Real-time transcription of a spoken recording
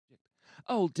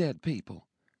Old dead people.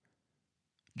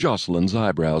 Jocelyn's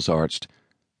eyebrows arched.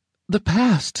 The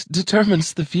past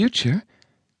determines the future,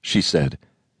 she said.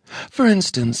 For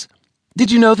instance,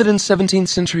 did you know that in 17th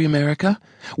century America,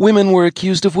 women were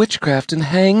accused of witchcraft and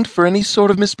hanged for any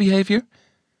sort of misbehavior?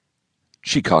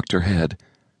 She cocked her head.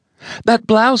 That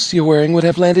blouse you're wearing would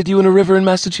have landed you in a river in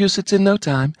Massachusetts in no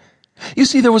time. You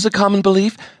see, there was a common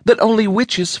belief that only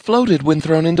witches floated when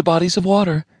thrown into bodies of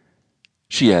water.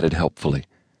 She added helpfully.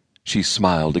 She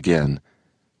smiled again.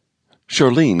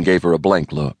 Charlene gave her a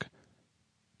blank look.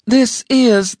 This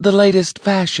is the latest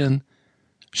fashion,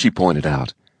 she pointed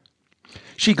out.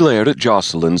 She glared at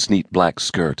Jocelyn's neat black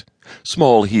skirt,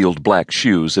 small-heeled black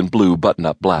shoes, and blue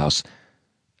button-up blouse.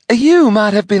 You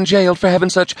might have been jailed for having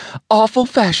such awful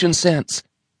fashion sense,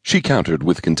 she countered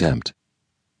with contempt.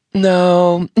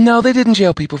 No, they didn't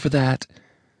jail people for that,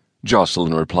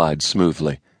 Jocelyn replied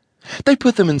smoothly. They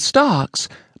put them in stocks,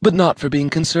 but not for being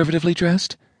conservatively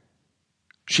dressed.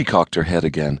 She cocked her head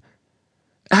again.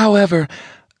 However,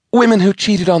 women who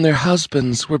cheated on their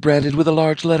husbands were branded with a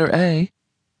large letter A.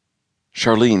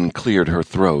 Charlene cleared her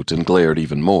throat and glared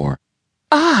even more.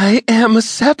 I am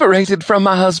separated from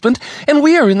my husband, and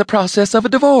we are in the process of a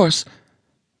divorce.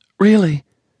 Really?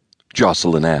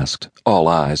 Jocelyn asked, all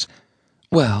eyes.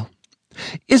 Well,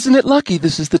 isn't it lucky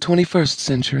this is the 21st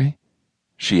century?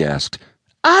 She asked.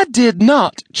 I did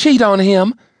not cheat on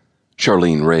him,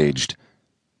 Charlene raged.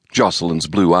 Jocelyn's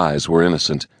blue eyes were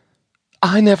innocent.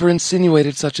 I never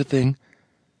insinuated such a thing.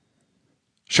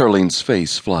 Charlene's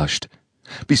face flushed.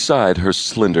 Beside her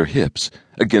slender hips,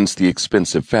 against the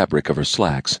expensive fabric of her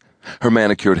slacks, her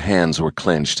manicured hands were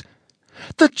clenched.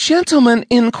 The gentleman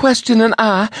in question and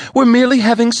I were merely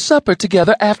having supper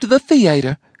together after the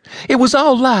theater. It was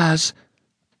all lies.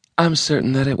 I'm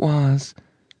certain that it was,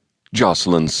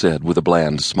 Jocelyn said with a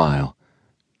bland smile.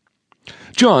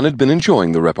 John had been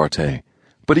enjoying the repartee,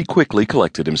 but he quickly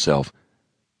collected himself.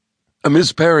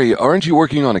 Miss Perry, aren't you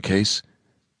working on a case?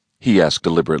 He asked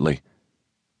deliberately.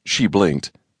 She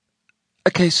blinked. A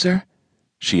case, sir?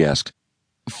 She asked.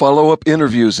 Follow-up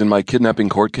interviews in my kidnapping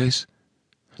court case?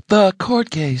 The court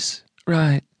case,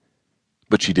 right.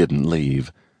 But she didn't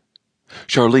leave.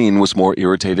 Charlene was more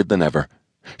irritated than ever.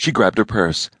 She grabbed her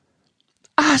purse.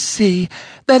 I see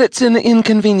that it's an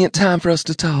inconvenient time for us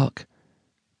to talk,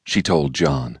 she told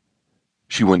John.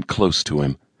 She went close to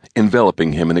him,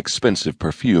 enveloping him in expensive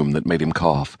perfume that made him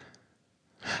cough.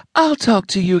 I'll talk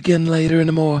to you again later in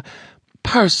a more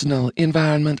personal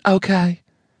environment, okay?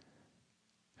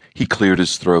 He cleared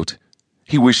his throat.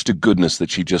 He wished to goodness that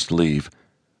she'd just leave.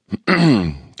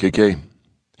 KK,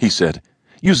 he said,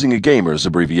 using a gamer's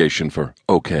abbreviation for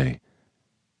okay.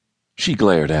 She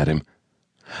glared at him.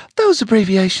 Those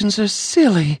abbreviations are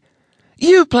silly.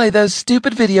 You play those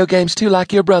stupid video games too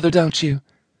like your brother, don't you?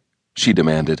 She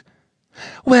demanded.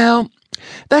 Well,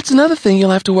 that's another thing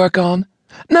you'll have to work on.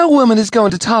 No woman is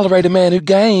going to tolerate a man who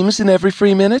games in every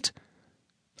free minute.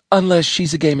 Unless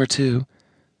she's a gamer too,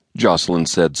 Jocelyn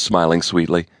said, smiling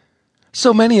sweetly.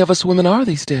 So many of us women are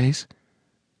these days.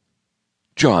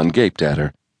 John gaped at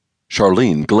her.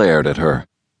 Charlene glared at her.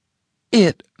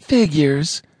 It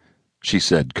figures, she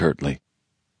said curtly.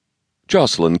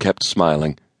 Jocelyn kept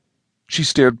smiling. She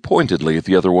stared pointedly at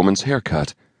the other woman's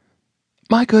haircut.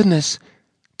 My goodness,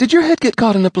 did your head get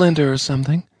caught in a blender or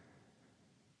something?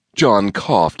 John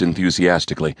coughed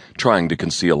enthusiastically, trying to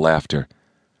conceal laughter.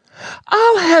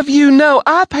 I'll have you know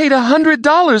I paid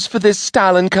 $100 for this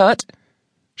styling cut,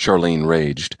 Charlene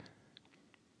raged.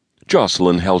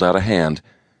 Jocelyn held out a hand.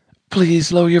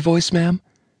 Please lower your voice, ma'am,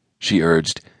 she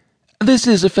urged. This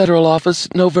is a federal office.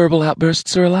 No verbal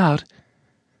outbursts are allowed.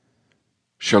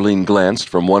 Charlene glanced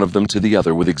from one of them to the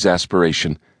other with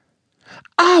exasperation.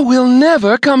 I will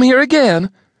never come here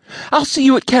again. I'll see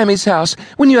you at Cammie's house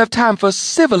when you have time for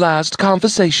civilized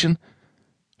conversation,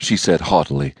 she said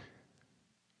haughtily.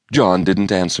 John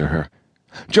didn't answer her.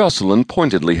 Jocelyn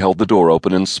pointedly held the door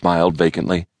open and smiled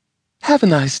vacantly. Have a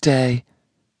nice day,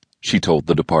 she told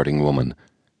the departing woman.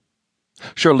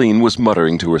 Charlene was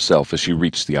muttering to herself as she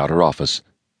reached the outer office.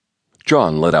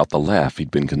 John let out the laugh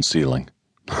he'd been concealing.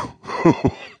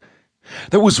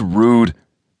 That was rude,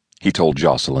 he told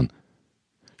Jocelyn.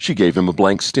 She gave him a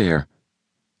blank stare.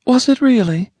 Was it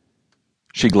really?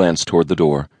 She glanced toward the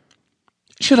door.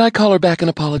 Should I call her back and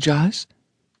apologize?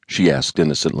 She asked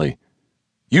innocently.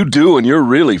 You do, and you're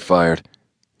really fired,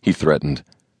 he threatened.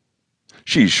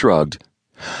 She shrugged.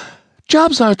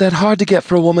 Jobs aren't that hard to get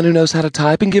for a woman who knows how to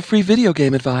type and give free video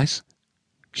game advice,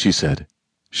 she said.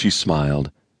 She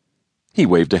smiled. He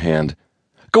waved a hand.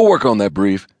 Go work on that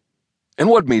brief. And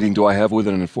what meeting do I have with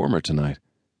an informer tonight?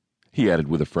 He added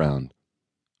with a frown.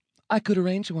 I could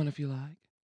arrange one if you like.